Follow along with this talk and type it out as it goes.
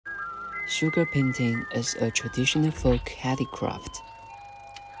Sugar painting is a traditional folk handicraft.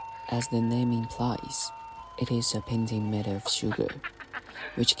 As the name implies, it is a painting made of sugar,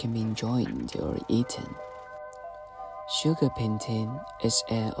 which can be enjoyed or eaten. Sugar painting is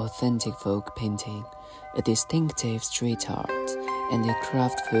an authentic folk painting, a distinctive street art, and a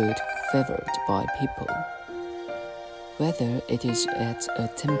craft food favored by people. Whether it is at a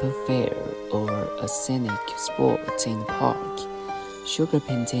temple fair or a scenic spot in a park, sugar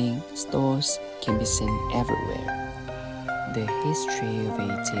painting stalls can be seen everywhere. The history of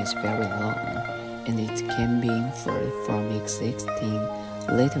it is very long, and it can be inferred from existing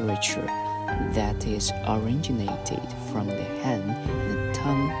literature that is originated from the Han and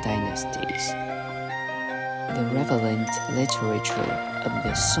Tang dynasties. The relevant literature of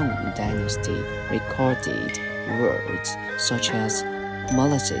the Song dynasty recorded words such as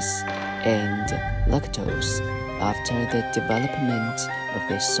molasses and lactose after the development of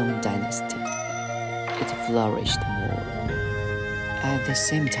the Song dynasty. It flourished more. At the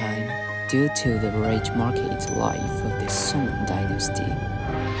same time, due to the rich market life of the Song dynasty,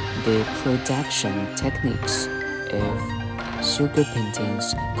 the production techniques of sugar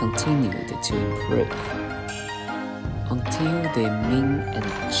paintings continued to improve. Until the Ming and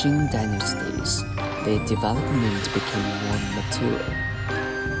Qing dynasties, the development became more mature.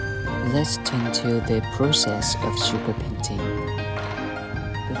 Let's turn to the process of sugar painting.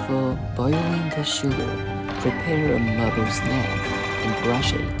 Before boiling the sugar, prepare a marble snap and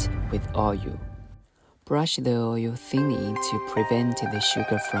brush it with oil. Brush the oil thinly to prevent the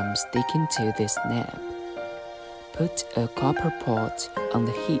sugar from sticking to the snap. Put a copper pot on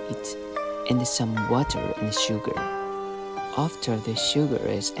the heat and some water and sugar. After the sugar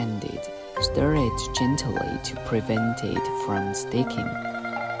is ended, stir it gently to prevent it from sticking.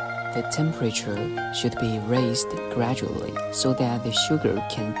 The temperature should be raised gradually so that the sugar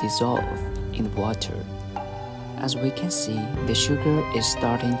can dissolve in water. As we can see, the sugar is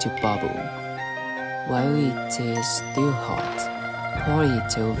starting to bubble. While it is still hot, pour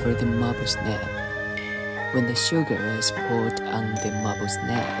it over the marble snap. When the sugar is poured on the marble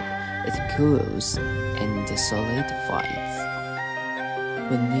snap, it cools and solidifies.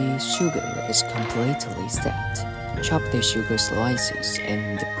 When the sugar is completely set, chop the sugar slices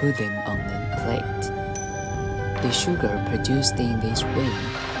and put them on a plate. The sugar produced in this way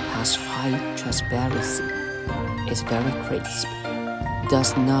has high transparency, is very crisp,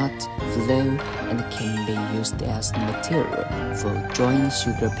 does not flow, and can be used as material for drawing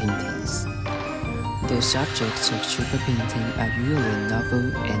sugar paintings. The subjects of sugar painting are usually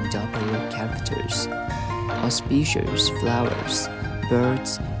novel and opera characters, auspicious flowers,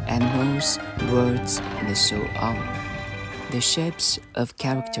 birds, animals, words, and so on. The shapes of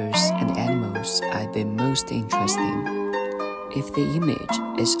characters and animals are the most interesting. If the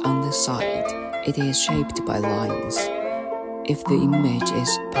image is on the side, it is shaped by lines. If the image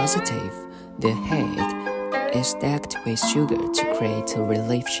is positive, the head is stacked with sugar to create a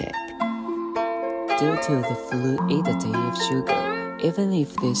relief shape. Due to the fluidity of sugar, even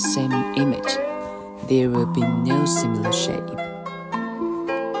if the same image, there will be no similar shape.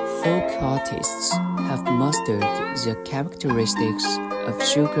 Folk artists have mastered the characteristics of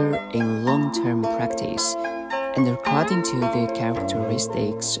sugar in long-term practice, and according to the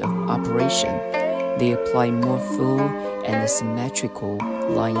characteristics of operation, they apply more full and symmetrical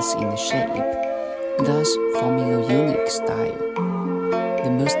lines in the shape, thus forming a unique style. The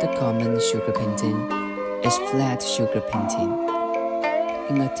most common sugar painting is flat sugar painting.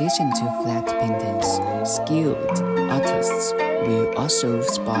 In addition to flat paintings, skilled artists will also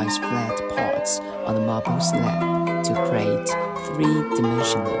spice flat parts on the marble slab to create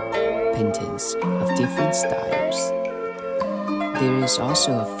three-dimensional paintings of different styles. There is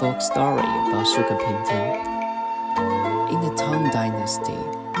also a folk story about sugar painting. In the Tang dynasty,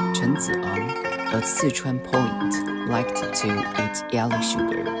 Chen Zi'an, a Sichuan poet, liked to eat yellow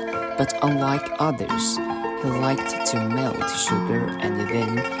sugar, but unlike others, he liked to melt sugar and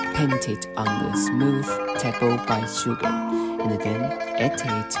then paint it on a smooth table by sugar, and then ate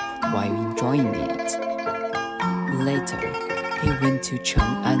it while enjoying it. Later, he went to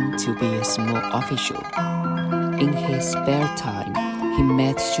Chang'an to be a small official. In his spare time, he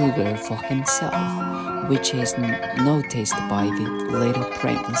made sugar for himself, which is noticed by the little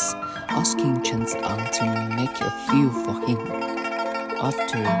prince, asking Chen Zi'an to make a few for him.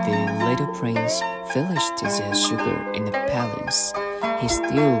 After the little prince finished the sugar in the palace, he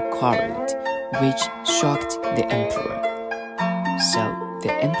still quarreled, which shocked the emperor. So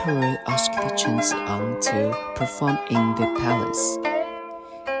the emperor asked Chen Zi'an to perform in the palace,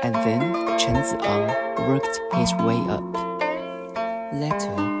 and then Chen Zi'an worked his way up.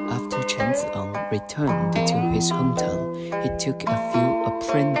 Later, after Chen Zieng returned to his hometown, he took a few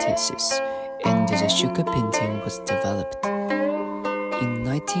apprentices, and the sugar painting was developed. In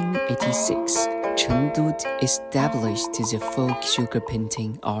 1986, Chengdu established the Folk Sugar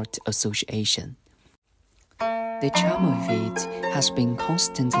Painting Art Association. The charm of it has been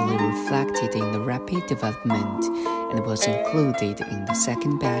constantly reflected in the rapid development and was included in the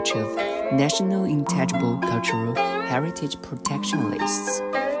second batch of National Intangible Cultural Heritage Protection lists.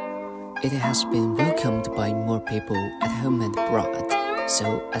 It has been welcomed by more people at home and abroad,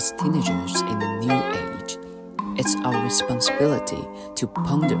 so as teenagers in the new age, it's our responsibility to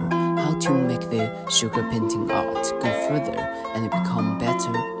ponder how to make the sugar painting art go further and become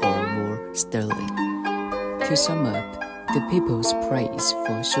better or more sterling. To sum up, the people's praise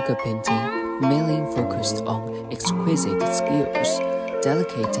for sugar painting mainly focused on exquisite skills,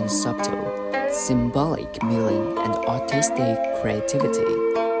 delicate and subtle, symbolic meaning, and artistic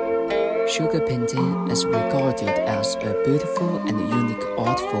creativity. Sugar painting is regarded as a beautiful and unique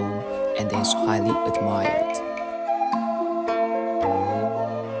art form and is highly admired.